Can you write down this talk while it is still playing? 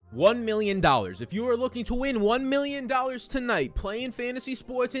$1 million. If you are looking to win $1 million tonight playing fantasy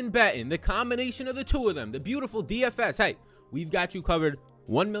sports and betting, the combination of the two of them, the beautiful DFS, hey, we've got you covered.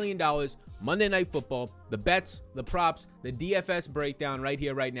 $1 million, Monday Night Football, the bets, the props, the DFS breakdown right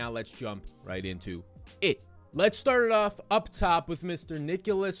here, right now. Let's jump right into it. Let's start it off up top with Mr.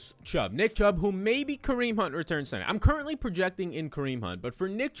 Nicholas Chubb. Nick Chubb, who maybe Kareem Hunt returns tonight. I'm currently projecting in Kareem Hunt, but for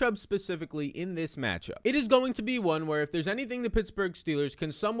Nick Chubb specifically in this matchup, it is going to be one where if there's anything the Pittsburgh Steelers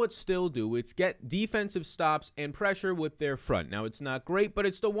can somewhat still do, it's get defensive stops and pressure with their front. Now, it's not great, but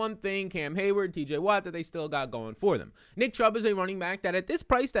it's the one thing, Cam Hayward, TJ Watt, that they still got going for them. Nick Chubb is a running back that at this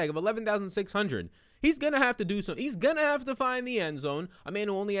price tag of $11,600, he's going to have to do something. He's going to have to find the end zone. A man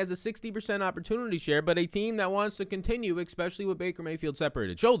who only has a 60% opportunity share, but a team that wants to continue, especially with Baker Mayfield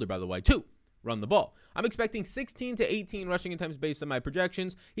separated shoulder, by the way, too. Run the ball. I'm expecting 16 to 18 rushing attempts based on my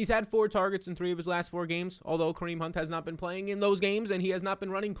projections. He's had 4 targets in 3 of his last 4 games, although Kareem Hunt has not been playing in those games, and he has not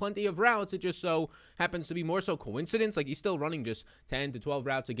been running plenty of routes. It just so happens to be more so coincidence. Like, he's still running just 10 to 12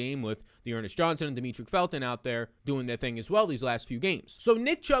 routes a game with Ernest Johnson and Demetric Felton out there doing their thing as well these last few games. So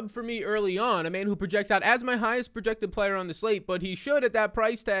Nick Chubb for me early on, a man who projects out as my highest projected player on the slate, but he should at that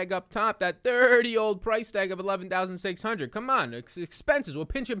price tag up top, that dirty old price tag of $11,600. Come on, expenses. We're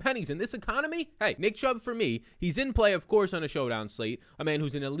pinching pennies in this economy. Hey, Nick Chubb for me, he's in play, of course, on a showdown slate. A man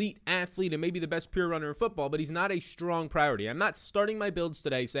who's an elite athlete and maybe the best pure runner in football, but he's not a strong priority. I'm not starting my builds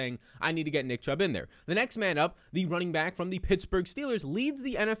today saying I need to get Nick Chubb in there. The next man up, the running back from the Pittsburgh Steelers, leads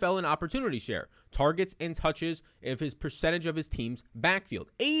the NFL in opportunity share, targets and touches of his percentage of his team's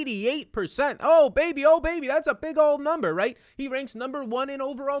backfield. 88%. Oh, baby, that's a big old number, right? He ranks number 1 in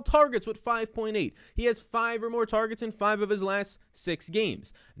overall targets with 5.8. He has 5 or more targets in 5 of his last 6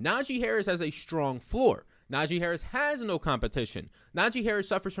 games. Najee Harris has a strong floor. Najee Harris has no competition. Najee Harris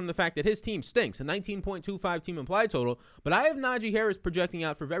suffers from the fact that his team stinks, a 19.25 team implied total, but I have Najee Harris projecting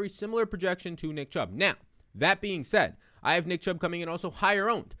out for very similar projection to Nick Chubb. Now, that being said, I have Nick Chubb coming in also higher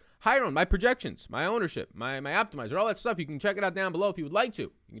owned. Higher owned, my projections, my ownership, my optimizer, all that stuff. You can check it out down below if you would like to.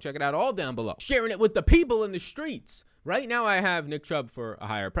 You can check it out all down below. Sharing it with the people in the streets. Right now, I have Nick Chubb for a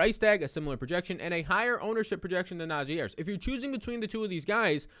higher price tag, a similar projection, and a higher ownership projection than Najee Harris. If you're choosing between the two of these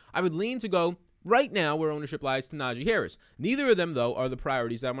guys, I would lean to go right now where ownership lies to Najee Harris. Neither of them, though, are the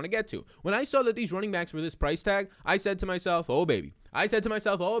priorities that I want to get to. When I saw that these running backs were this price tag, I said to myself, oh, baby.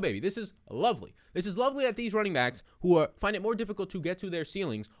 This is lovely. This is lovely that these running backs who find it more difficult to get to their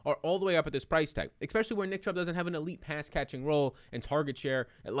ceilings are all the way up at this price tag, especially where Nick Chubb doesn't have an elite pass-catching role and target share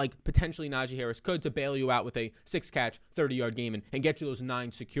like potentially Najee Harris could to bail you out with a 6-catch, 30-yard game and get you those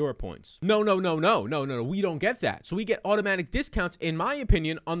 9 secure points. No. We don't get that. So we get automatic discounts, in my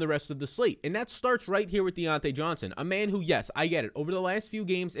opinion, on the rest of the slate. And that starts right here with Deontay Johnson, a man who, yes, I get it. Over the last few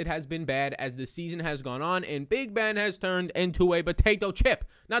games, it has been bad as the season has gone on, and Big Ben has turned into a potato chip.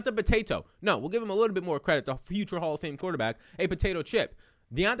 Not the potato. No, we'll give him a little bit more credit, the future Hall of Fame quarterback, a potato chip.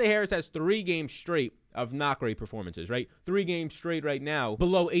 Deontay Harris has 3 games straight of not great performances, right? 3 games straight right now,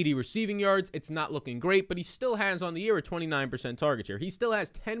 below 80 receiving yards. It's not looking great, but he still has on the year a 29% target share. He still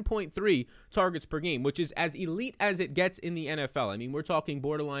has 10.3 targets per game, which is as elite as it gets in the NFL. I mean, we're talking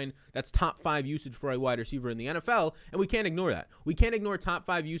borderline, that's top 5 usage for a wide receiver in the NFL, and we can't ignore that. We can't ignore top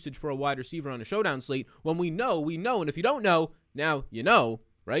 5 usage for a wide receiver on a showdown slate when we know, and if you don't know, now you know,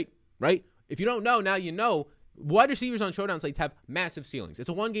 right? If you don't know, now you know. Wide receivers on showdown slates have massive ceilings. It's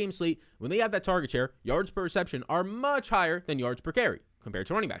a 1-game slate. When they have that target share, yards per reception are much higher than yards per carry compared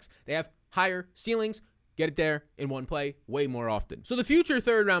to running backs. They have higher ceilings. Get it there in one play way more often. So the future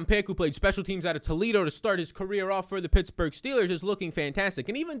 3rd-round pick who played special teams out of Toledo to start his career off for the Pittsburgh Steelers is looking fantastic.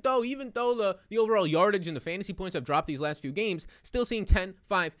 And even though the overall yardage and the fantasy points have dropped these last few games, still seeing 10,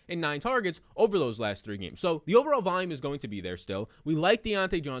 5, and 9 targets over those last 3 games. So the overall volume is going to be there still. We like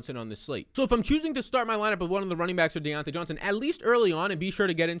Deontay Johnson on this slate. So if I'm choosing to start my lineup with one of the running backs or Deontay Johnson, at least early on, and be sure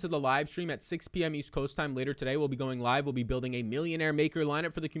to get into the live stream at 6 p.m. East Coast time later today. We'll be going live. We'll be building a millionaire maker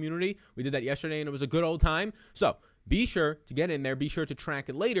lineup for the community. We did that yesterday, and it was a good old time. So be sure to get in there. Be sure to track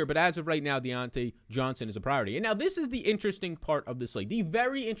it later. But as of right now, Deontay Johnson is a priority. And now this is the interesting part of this slate. The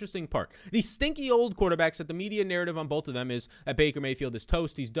very interesting part. The stinky old quarterbacks that the media narrative on both of them is that Baker Mayfield is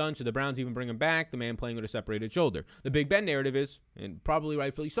toast. He's done. Should the Browns even bring him back? The man playing with a separated shoulder. The Big Ben narrative is, and probably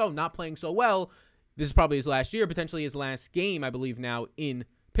rightfully so, not playing so well. This is probably his last year, potentially his last game, I believe now, in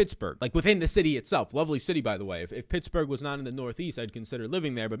Pittsburgh, like within the city itself. Lovely city, by the way. If Pittsburgh was not in the Northeast, I'd consider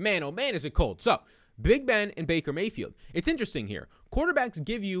living there. But man, oh man, is it cold. So Big Ben and Baker Mayfield. It's interesting here. Quarterbacks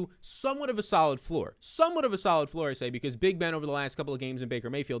give you somewhat of a solid floor. Somewhat of a solid floor, I say, because Big Ben over the last couple of games and Baker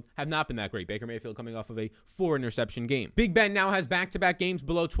Mayfield have not been that great. Baker Mayfield coming off of a 4-interception game. Big Ben now has back-to-back games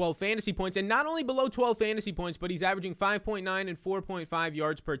below 12 fantasy points, and not only below 12 fantasy points, but he's averaging 5.9 and 4.5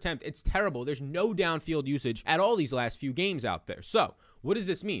 yards per attempt. It's terrible. There's no downfield usage at all these last few games out there. So, what does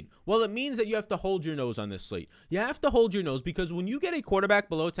this mean? Well, it means that you have to hold your nose on this slate. You have to hold your nose because when you get a quarterback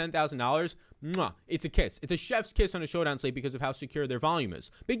below $10,000, it's a kiss. It's a chef's kiss on a showdown slate because of how secure their volume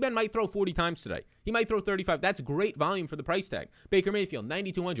is. Big Ben might throw 40 times today. He might throw 35. That's great volume for the price tag. Baker Mayfield,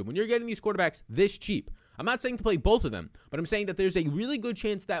 9,200. When you're getting these quarterbacks this cheap, I'm not saying to play both of them, but I'm saying that there's a really good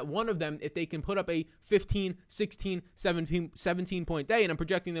chance that one of them, if they can put up a 15, 16, 17 point day, and I'm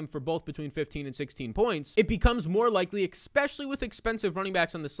projecting them for both between 15 and 16 points, it becomes more likely, especially with expensive running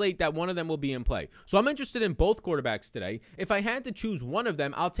backs on the slate, that one of them will be in play. So I'm interested in both quarterbacks today. If I had to choose one of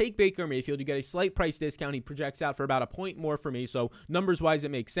them, I'll take Baker Mayfield. You get a slight price discount. He projects out for about a point more for me. So numbers-wise,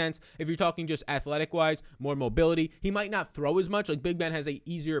 it makes sense. If you're talking just athletic-wise, more mobility, he might not throw as much. Like Big Ben has a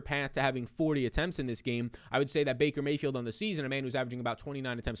easier path to having 40 attempts in this game. I would say that Baker Mayfield on the season, a man who's averaging about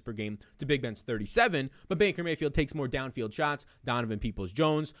 29 attempts per game to Big Ben's 37, but Baker Mayfield takes more downfield shots. Donovan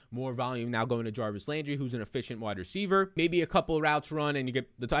Peoples-Jones, more volume now going to Jarvis Landry, who's an efficient wide receiver. Maybe a couple routes run, and you get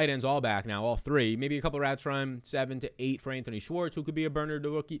the tight ends all back now, all three. Maybe a couple routes run, 7 to 8 for Anthony Schwartz, who could be a burner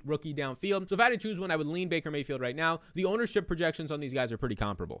to rookie downfield. So if I had to choose one, I would lean Baker Mayfield right now. The ownership projections on these guys are pretty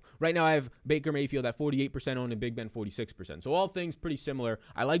comparable. Right now, I have Baker Mayfield at 48% owned and Big Ben 46%. So all things pretty similar.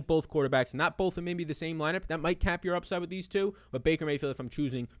 I like both quarterbacks. Not both of maybe the same lineup. That might cap your upside with these two, but Baker Mayfield if I'm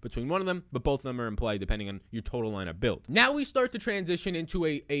choosing between one of them, but both of them are in play depending on your total lineup build. Now we start to transition into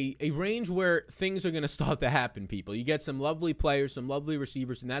a range where things are going to start to happen, people. You get some lovely players, some lovely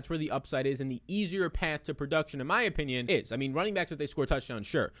receivers, and that's where the upside is, and the easier path to production, in my opinion, is. I mean, running backs, if they score touchdowns,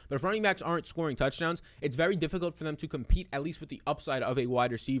 sure, but if running backs aren't scoring touchdowns, it's very difficult for them to compete, at least with the upside of a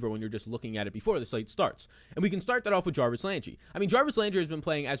wide receiver when you're just looking at it before the slate starts. And we can start that off with Jarvis Landry. I mean, Jarvis Landry has been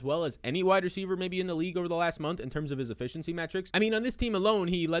playing as well as any wide receiver maybe in the league over the last month in terms of his efficiency metrics. I mean, on this team alone,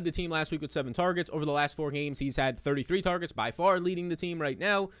 he led the team last week with 7 targets. Over the last 4 games, he's had 33 targets, by far leading the team right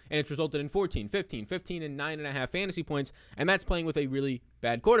now, and it's resulted in 14, 15, 15, and 9.5 fantasy points, and that's playing with a really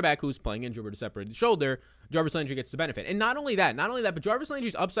bad quarterback who's playing injured with a separated shoulder. Jarvis Landry gets the benefit. And not only that, but Jarvis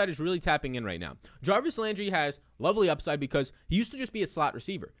Landry's upside is really tapping in right now. Jarvis Landry has lovely upside because he used to just be a slot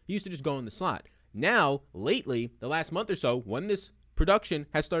receiver. He used to just go in the slot. Now, lately, the last month or so, when this production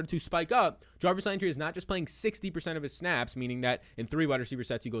has started to spike up, Jarvis Landry is not just playing 60% of his snaps, meaning that in 3 wide receiver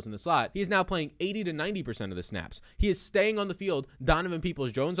sets he goes in the slot. He is now playing 80 to 90% of the snaps. He is staying on the field, Donovan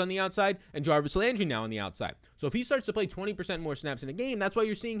Peoples-Jones on the outside, and Jarvis Landry now on the outside. So if he starts to play 20% more snaps in a game, that's why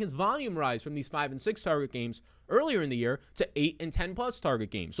you're seeing his volume rise from these 5 and 6 target games earlier in the year to 8 and 10 plus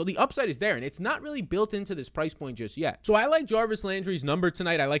target games. So the upside is there, and it's not really built into this price point just yet. So I like Jarvis Landry's number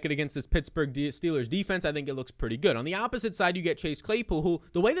tonight. I like it against this Pittsburgh Steelers defense. I think it looks pretty good. On the opposite side, you get Chase Claypool, who,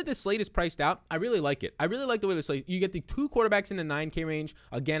 the way that this slate is priced out, I really like it. I really like the way this slate, you get the 2 quarterbacks in the 9K range.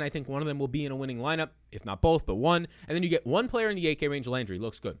 Again, I think one of them will be in a winning lineup, if not both, but one. And then you get 1 player in the 8K range, Landry,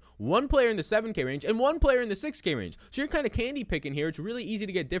 looks good. 1 player in the 7K range, and 1 player in the 6K range. So you're kind of candy picking here. It's really easy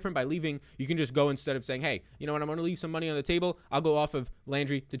to get different by leaving. You can just go, instead of saying, hey, you know what, I'm going to leave some money on the table, I'll go off of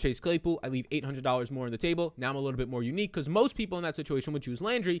Landry to Chase Claypool. I leave $800 more on the table. Now I'm a little bit more unique because most people in that situation would choose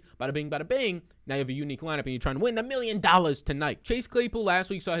Landry. Bada bing, bada bing. Now you have a unique lineup and you're trying to win the $1 million tonight. Chase Claypool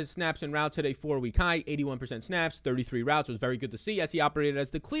last week saw his snaps and routes hit a 4-week high, 81% snaps, 33 routes. Was very good to see as he operated as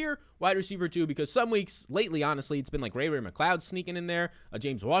the clear wide receiver too, because some weeks lately, honestly, it's been like Ray McLeod sneaking in there,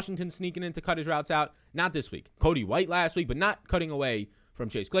 James Washington sneaking in to cut his routes out. Not this week. Cody White last week, but not cutting away from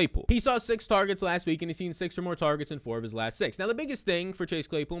Chase Claypool. He saw 6 targets last week, and he's seen 6 or more targets in 4 of his last 6. Now, the biggest thing for Chase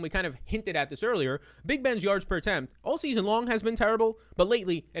Claypool, and we kind of hinted at this earlier, Big Ben's yards per attempt all season long has been terrible, but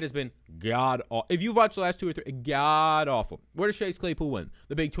lately it has been god-awful. If you've watched the last 2 or 3, god-awful. Where does Chase Claypool win?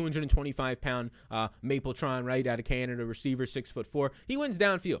 The big 225-pound Mapletron, right, out of Canada, receiver, 6'4". He wins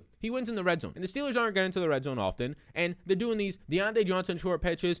downfield. He wins in the red zone. And the Steelers aren't getting to the red zone often, and they're doing these Deontay Johnson short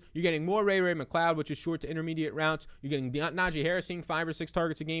pitches. You're getting more Ray McLeod, which is short to intermediate routes. You're getting Najee Harris seeing 5 or 6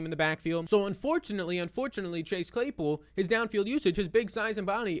 targets a game in the backfield. So unfortunately, Chase Claypool, his downfield usage, his big size and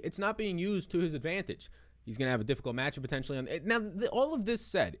body, it's not being used to his advantage. He's going to have a difficult matchup potentially. Now, all of this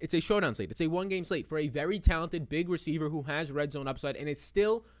said, it's a showdown slate. It's a 1-game slate for a very talented big receiver who has red zone upside and is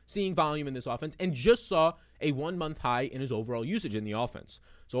still seeing volume in this offense and just saw a 1-month high in his overall usage in the offense.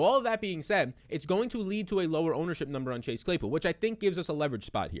 So all of that being said, it's going to lead to a lower ownership number on Chase Claypool, which I think gives us a leverage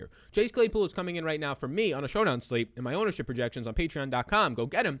spot here. Chase Claypool is coming in right now for me on a showdown slate in my ownership projections on patreon.com. Go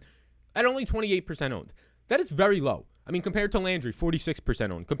get him at only 28% owned. That is very low. I mean, compared to Landry,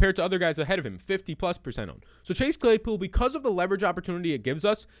 46% owned. Compared to other guys ahead of him, 50+% owned. So Chase Claypool, because of the leverage opportunity it gives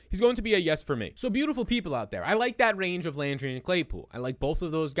us, he's going to be a yes for me. So beautiful people out there. I like that range of Landry and Claypool. I like both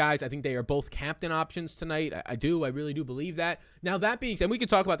of those guys. I think they are both captain options tonight. I really do believe that. Now that being said, we can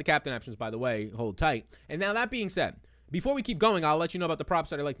talk about the captain options, by the way, hold tight. And now that being said, before we keep going, I'll let you know about the props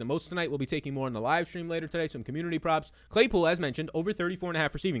that I like the most tonight. We'll be taking more on the live stream later today, some community props. Claypool, as mentioned, over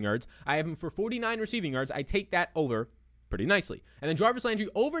 34.5 receiving yards. I have him for 49 receiving yards. I take that over pretty nicely. And then Jarvis Landry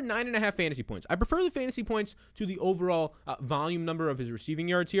over 9.5 fantasy points. I prefer the fantasy points to the overall volume number of his receiving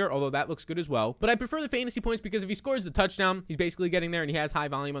yards here, although that looks good as well. But I prefer the fantasy points because if he scores the touchdown, he's basically getting there, and he has high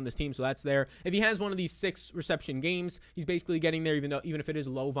volume on this team, so that's there. If he has one of these 6 reception games, he's basically getting there even if it is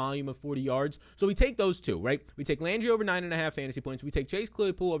low volume of 40 yards. So we take those two, right? We take Landry over 9.5 fantasy points. We take Chase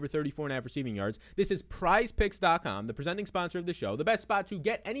Claypool over 34.5 receiving yards. This is PrizePicks.com, the presenting sponsor of the show, the best spot to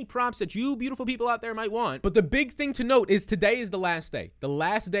get any props that you beautiful people out there might want. But the big thing to note is today is the last day. The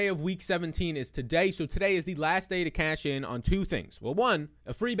last day of week 17 is today. So today is the last day to cash in on 2 things. Well, 1,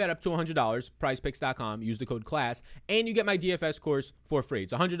 a free bet up to $100, prizepicks.com, use the code CLASS, and you get my DFS course for free.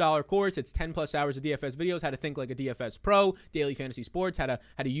 It's a $100 course. It's 10+ hours of DFS videos, how to think like a DFS pro, daily fantasy sports, how to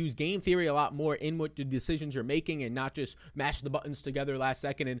use game theory a lot more in what the decisions you're making and not just mash the buttons together last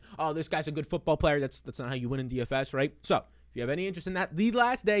second and, oh, this guy's a good football player. That's not how you win in DFS, right? So if you have any interest in that, the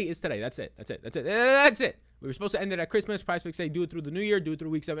last day is today. That's it. We were supposed to end it at Christmas. PrizePicks say do it through the new year, do it through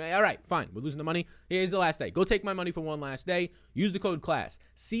week 7. All right, fine. We're losing the money. Here's the last day. Go take my money for one last day. Use the code CLASS,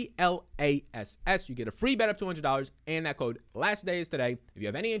 CLASS. You get a free bet up to $100, and that code last day is today. If you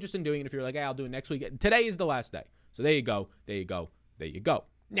have any interest in doing it, if you're like, hey, I'll do it next week, today is the last day. So there you go.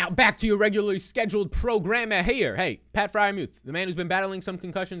 Now back to your regularly scheduled program here. Hey, Pat Freiermuth, the man who's been battling some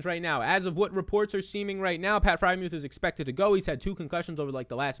concussions right now. As of what reports are seeming right now, Pat Freiermuth is expected to go. He's had 2 concussions over like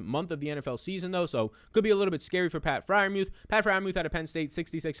the last month of the NFL season though, so could be a little bit scary for Pat Freiermuth. Pat Freiermuth out of Penn State,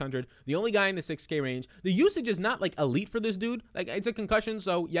 6,600, the only guy in the 6K range. The usage is not like elite for this dude. Like it's a concussion,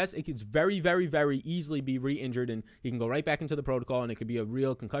 so yes, it could very, very, very easily be re-injured and he can go right back into the protocol and it could be a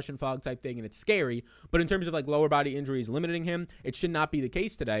real concussion fog type thing and it's scary. But in terms of like lower body injuries limiting him, it should not be the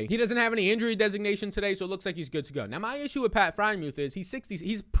case today. He doesn't have any injury designation today, so it looks like he's good to go. Now, my issue with Pat Freiermuth is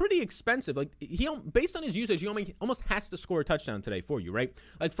he's pretty expensive. Like based on his usage, he almost has to score a touchdown today for you, right?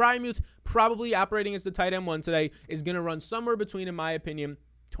 Like Freiermuth probably operating as the tight end 1 today is going to run somewhere between, in my opinion,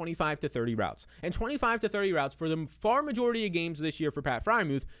 25 to 30 routes. And 25 to 30 routes for the far majority of games this year for Pat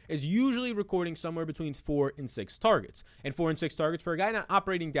Freiermuth is usually recording somewhere between 4 and 6 targets. And 4 and 6 targets for a guy not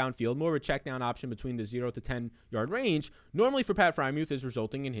operating downfield, more of a check down option between the 0 to 10 yard range, normally for Pat Freiermuth is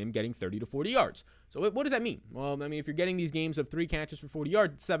resulting in him getting 30 to 40 yards. So what does that mean? Well, I mean, if you're getting these games of 3 catches for 40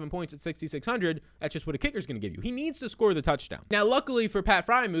 yards, 7 points at 6,600, that's just what a kicker's going to give you. He needs to score the touchdown. Now, luckily for Pat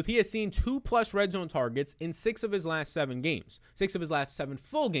Freiermuth, he has seen 2+ red zone targets in 6 of his last 7 games. 6 of his last 7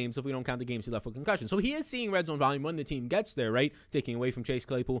 full games if we don't count the games he left with concussion. So he is seeing red zone volume when the team gets there, right? Taking away from Chase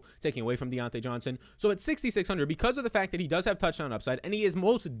Claypool, taking away from Deontay Johnson. So at 6,600, because of the fact that he does have touchdown upside, and he is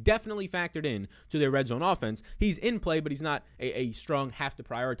most definitely factored in to their red zone offense, he's in play, but he's not a strong have to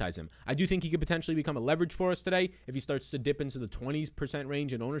prioritize him. I do think he could potentially become a leverage for us today if he starts to dip into the 20%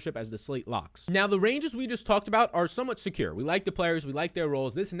 range in ownership as the slate locks. Now, the ranges we just talked about are somewhat secure. We like the players. We like their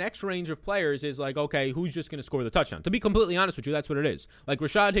roles. This next range of players is like, okay, who's just going to score the touchdown? To be completely honest with you, that's what it is. Like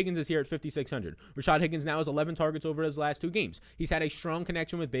Rashad Higgins is here at 5,600. Rashad Higgins now has 11 targets over his last 2 games. He's had a strong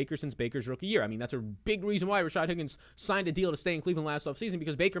connection with Baker since Baker's rookie year. I mean, that's a big reason why Rashad Higgins signed a deal to stay in Cleveland last offseason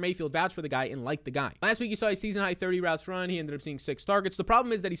because Baker Mayfield vouched for the guy and liked the guy. Last week, you saw a season-high 30 routes run. He ended up seeing 6 targets. The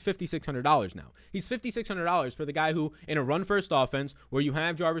problem is that he's $5,600 now. He's $5,600 for the guy who, in a run-first offense, where you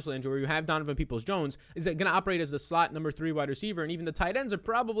have Jarvis Landry, where you have Donovan Peoples-Jones, is going to operate as the slot number 3 wide receiver, and even the tight ends are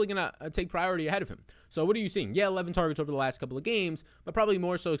probably going to take priority ahead of him. So what are you seeing? Yeah, 11 targets over the last couple of games, but probably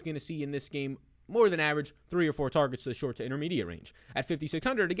more so it's going to see in this game more than average 3 or 4 targets to the short to intermediate range. At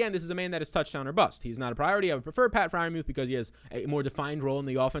 5,600, again, this is a man that is touchdown or bust. He's not a priority. I would prefer Pat Freiermuth because he has a more defined role in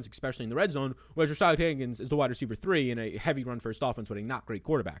the offense, especially in the red zone, whereas Rashad Higgins is the wide receiver 3 in a heavy run-first offense with a not great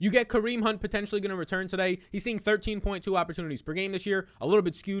quarterback. You get Kareem Hunt potentially going to return today. He's seeing 13.2 opportunities per game this year, a little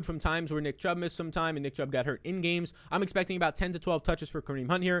bit skewed from times where Nick Chubb missed some time and Nick Chubb got hurt in games. I'm expecting about 10 to 12 touches for Kareem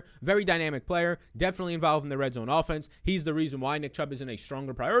Hunt here. Very dynamic player, definitely involved in the red zone offense. He's the reason why Nick Chubb isn't a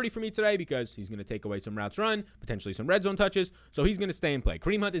stronger priority for me today because he's going to take away some routes run, potentially some red zone touches, so he's going to stay in play.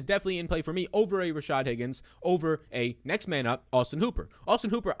 Kareem Hunt is definitely in play for me over a Rashad Higgins, over a next man up, Austin Hooper. Austin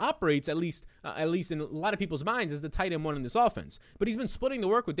Hooper operates, at least in a lot of people's minds, as the tight end one in this offense, but he's been splitting the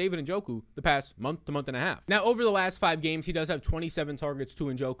work with David Njoku the past month to month and a half. Now, over the last 5 games, he does have 27 targets to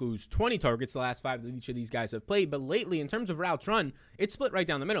Njoku's 20 targets the last 5 that each of these guys have played, but lately, in terms of routes run, it's split right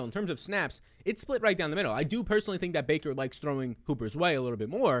down the middle. In terms of snaps, it's split right down the middle. I do personally think that Baker likes throwing Hooper's way a little bit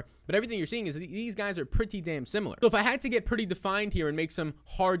more, but everything you're seeing is that these guys are pretty damn similar. So if I had to get pretty defined here and make some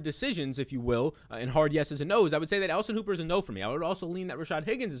hard decisions, if you will, and hard yeses and nos, I would say that Austin Hooper is a no for me. I would also lean that Rashad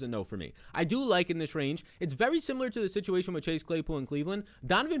Higgins is a no for me. I do like in this range, it's very similar to the situation with Chase Claypool in Cleveland.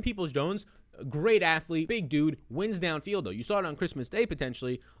 Donovan Peoples-Jones, great athlete, big dude, wins downfield though. You saw it on Christmas Day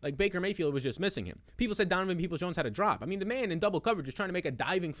potentially, like Baker Mayfield was just missing him. People said Donovan Peoples-Jones had a drop. I mean, the man in double coverage is trying to make a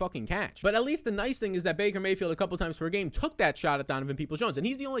diving fucking catch. But at least the nice thing is that Baker Mayfield a couple times per game took that shot at Donovan Peoples-Jones, and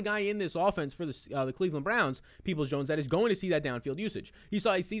he's the only guy in this offense for the Cleveland Browns, Peoples-Jones, that is going to see that downfield usage. He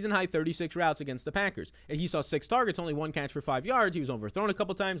saw a season-high 36 routes against the Packers, and he saw 6 targets, only 1 catch for 5 yards. He was overthrown a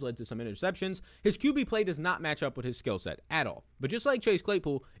couple times, led to some interceptions. His QB play does not match up with his skill set at all. But just like Chase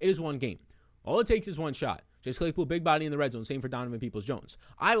Claypool, it is one game. All it takes is one shot. Chase Claypool, big body in the red zone. Same for Donovan Peoples-Jones.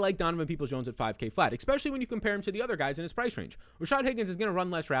 I like Donovan Peoples-Jones at 5K flat, especially when you compare him to the other guys in his price range. Rashad Higgins is going to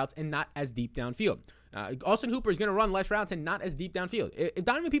run less routes and not as deep downfield. Austin Hooper is going to run less routes and not as deep downfield. If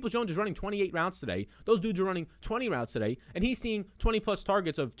Donovan Peoples-Jones is running 28 routes today, those dudes are running 20 routes today, and he's seeing 20-plus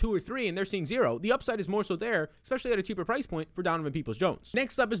targets of 2 or 3, and they're seeing 0. The upside is more so there, especially at a cheaper price point for Donovan Peoples-Jones.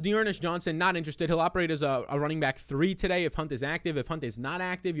 Next up is Dearness Johnson. Not interested. He'll operate as a running back 3 today if Hunt is active. If Hunt is not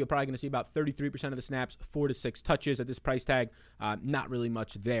active, you're probably going to see about 33% of the snaps, 4 to 6 touches at this price tag. Not really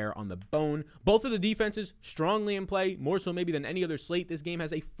much there on the bone. Both of the defenses strongly in play, more so maybe than any other slate. This game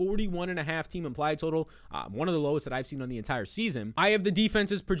has a 41.5 team implied total, one of the lowest that I've seen on the entire season. I have the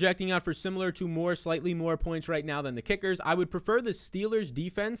defenses projecting out for similar to slightly more points right now than the kickers. I would prefer the Steelers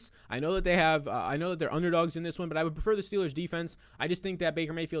defense. I know that they're underdogs in this one, but I would prefer the Steelers defense. I just think that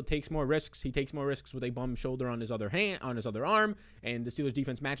Baker Mayfield takes more risks. He takes more risks with a bum shoulder on his other arm, and the Steelers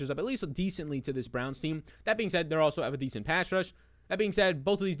defense matches up at least decently to this Browns team. That being said, they also have a decent pass rush. That being said,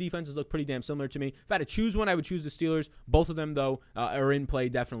 both of these defenses look pretty damn similar to me. If I had to choose one, I would choose the Steelers. Both of them, though, are in play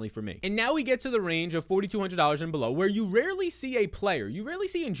definitely for me. And now we get to the range of $4,200 and below, where you rarely see a player. You rarely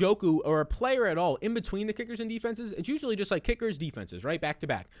see Njoku or a player at all in between the kickers and defenses. It's usually just like kickers, defenses, right? Back to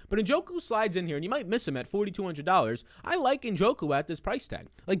back. But Njoku slides in here, and you might miss him at $4,200. I like Njoku at this price tag.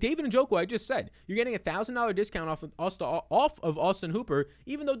 Like David Njoku, I just said, you're getting a $1,000 discount off of Austin Hooper,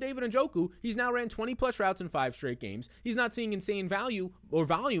 even though David Njoku, he's now ran 20-plus routes in 5 straight games. He's not seeing insane value or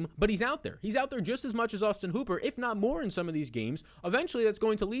volume, but he's out there. He's out there just as much as Austin Hooper, if not more in some of these games. Eventually, that's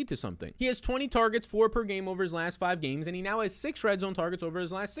going to lead to something. He has 20 targets, 4 per game over his last 5 games, and he now has 6 red zone targets over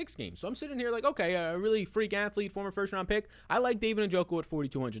his last 6 games. So I'm sitting here like, okay, a really freak athlete, former first-round pick. I like David Njoku at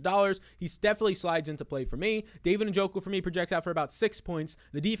 $4,200. He definitely slides into play for me. David Njoku, for me, projects out for about 6 points.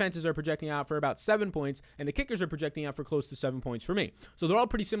 The defenses are projecting out for about 7 points, and the kickers are projecting out for close to 7 points for me. So they're all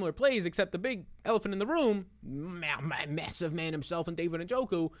pretty similar plays, except the big elephant in the room, massive man himself and David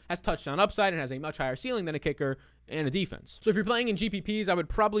Njoku, has touchdown upside and has a much higher ceiling than a kicker and a defense. So if you're playing in GPPs, I would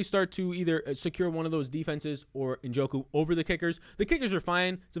probably start to either secure one of those defenses or Njoku over the kickers. The kickers are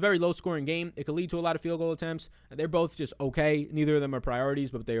fine. It's a very low-scoring game. It could lead to a lot of field goal attempts. They're both just okay. Neither of them are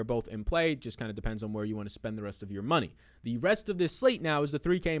priorities, but they are both in play. It just kind of depends on where you want to spend the rest of your money. The rest of this slate now is the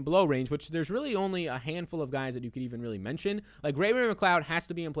 3K and below range, which there's really only a handful of guys that you could even really mention. Like Ray McLeod has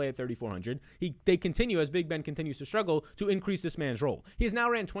to be in play at $3,400. They continue, as Big Ben continues to struggle, to increase this man's role. He has now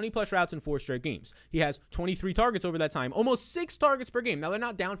ran 20-plus routes in 4 straight games. He has 23 targets over that time, almost 6 targets per game. Now, they're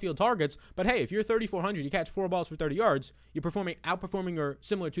not downfield targets, but hey, if you're 3,400, you catch 4 balls for 30 yards, you're outperforming or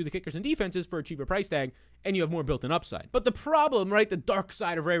similar to the kickers and defenses for a cheaper price tag, and you have more built-in upside. But the problem, right, the dark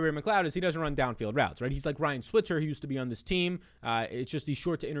side of Ray McLeod is he doesn't run downfield routes, right? He's like Ryan Switzer, who used to be on this team. It's just these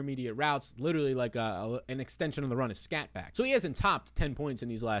short to intermediate routes, literally like an extension of the run, a scat back. So he hasn't topped 10 points in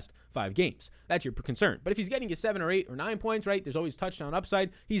these last 5 games. That's your concern. But if he's getting you 7 or 8 or 9 points, right, there's always touchdown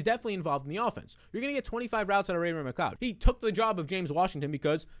upside. He's definitely involved in the offense. You're going to get 25 routes out of Ray McLeod. He took the job of James Washington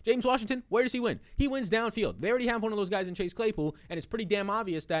because James Washington, where does he win? He wins downfield. They already have one of those guys in Chase Claypool, and it's pretty damn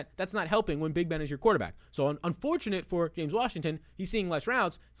obvious that that's not helping when Big Ben is your quarterback. So unfortunate for James Washington, he's seeing less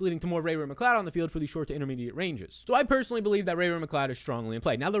routes. It's leading to more Ray McLeod on the field for these short to intermediate ranges. So I personally believe that Ray McLeod is strongly in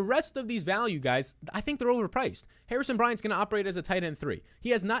play. Now, the rest of these value guys, I think they're overpriced. Harrison Bryant's going to operate as a tight end 3. He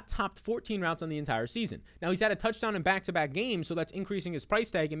has not topped 14 routes on the entire season. Now, he's had a touchdown in back-to-back games, games, so that's increasing his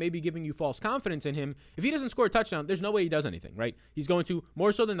price tag and maybe giving you false confidence in him. If he doesn't score a touchdown, there's no way he does anything, right? He's going to,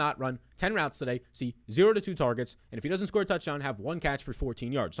 more so than not, run 10 routes today, see 0 to 2 targets, and if he doesn't score a touchdown, have 1 catch for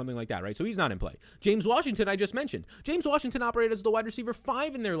 14 yards, something like that, right? So he's not in play. James Washington, I just mentioned. James Washington operated as the wide receiver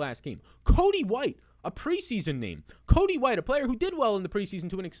 5 in their last game. Cody White, a preseason name. Cody White, a player who did well in the preseason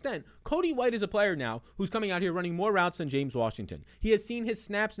to an extent. Cody White is a player now who's coming out here running more routes than James Washington. He has seen his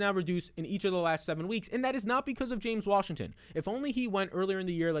snaps now reduce in each of the last 7 weeks, and that is not because of James Washington. If only he went earlier in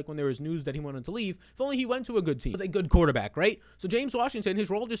the year, like when there was news that he wanted to leave, if only he went to a good team with a good quarterback, right? So James Washington, his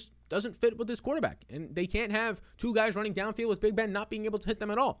role just doesn't fit with this quarterback, and they can't have 2 guys running downfield with Big Ben not being able to hit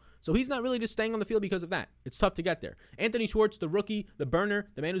them at all. So he's not really just staying on the field because of that. It's tough to get there. Anthony Schwartz, the rookie, the burner,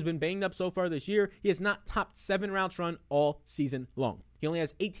 the man who's been banged up so far this year, he has not topped 7 routes run all season long. He only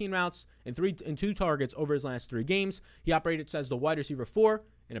has 18 routes and 2 targets over his last 3 games. He operated as the wide receiver 4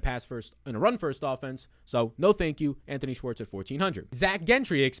 in a run first offense. So no thank you, Anthony Schwartz at 1,400. Zach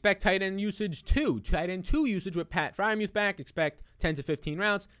Gentry, expect tight end usage 2. Tight end 2 usage with Pat Fryermuth back. Expect 10 to 15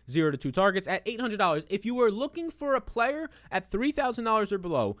 routes, 0 to 2 targets at $800. If you were looking for a player at $3,000 or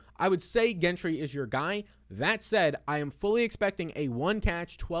below, I would say Gentry is your guy. That said, I am fully expecting a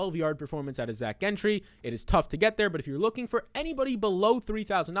 1-catch, 12-yard performance out of Zach Gentry. It is tough to get there, but if you're looking for anybody below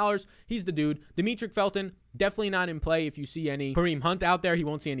 $3,000, he's the dude. Demetric Felton, definitely not in play. If you see any Kareem Hunt out there, he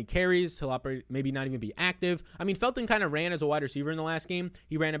won't see any carries. He'll operate, maybe not even be active. I mean, Felton kind of ran as a wide receiver in the last game.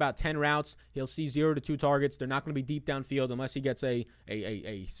 He ran about 10 routes. He'll see 0 to 2 targets. They're not going to be deep downfield unless he gets a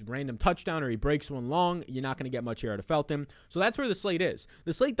random touchdown or he breaks one long. You're not going to get much here out of Felton. So that's where the slate is.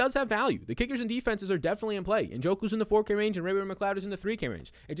 The slate does have value. The kickers and defenses are definitely in play. Njoku's in the 4K range and Ray-Ray McCloud is in the 3K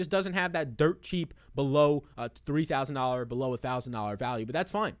range. It just doesn't have that dirt cheap below $3,000, below $1,000 value, but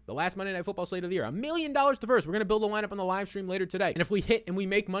that's fine. The last Monday Night Football slate of the year, $1 million to first. We're going to build a lineup on the live stream later today. And if we hit and we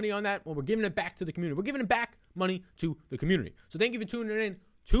make money on that, well, we're giving it back to the community. We're giving it back money to the community. So thank you for tuning in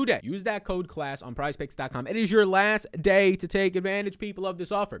today. Use that code CLASS on prizepicks.com. It is your last day to take advantage, people, of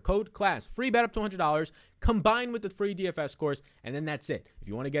this offer. Code CLASS, free bet up to $100, combined with the free DFS course, and then that's it. If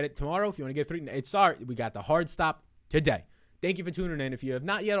you want to get it tomorrow, if you want to get 3, we got the hard stop today. Thank you for tuning in. If you have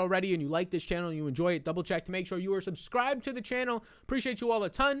not yet already and you like this channel and you enjoy it, double check to make sure you are subscribed to the channel. Appreciate you all a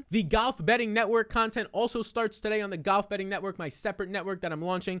ton. The Golf Betting Network content also starts today on the Golf Betting Network, my separate network that I'm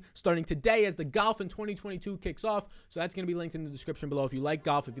launching starting today as the golf in 2022 kicks off. So that's going to be linked in the description below. If you like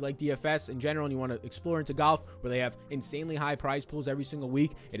golf, if you like DFS in general and you want to explore into golf where they have insanely high prize pools every single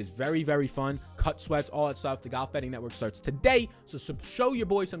week, it is very, very fun. Cut sweats, all that stuff. The Golf Betting Network starts today. So show your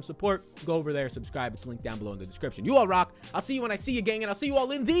boy some support. Go over there, subscribe. It's linked down below in the description. You all rock. I'll see you when I see you, gang, and I'll see you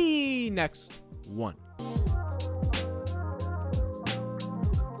all in the next one.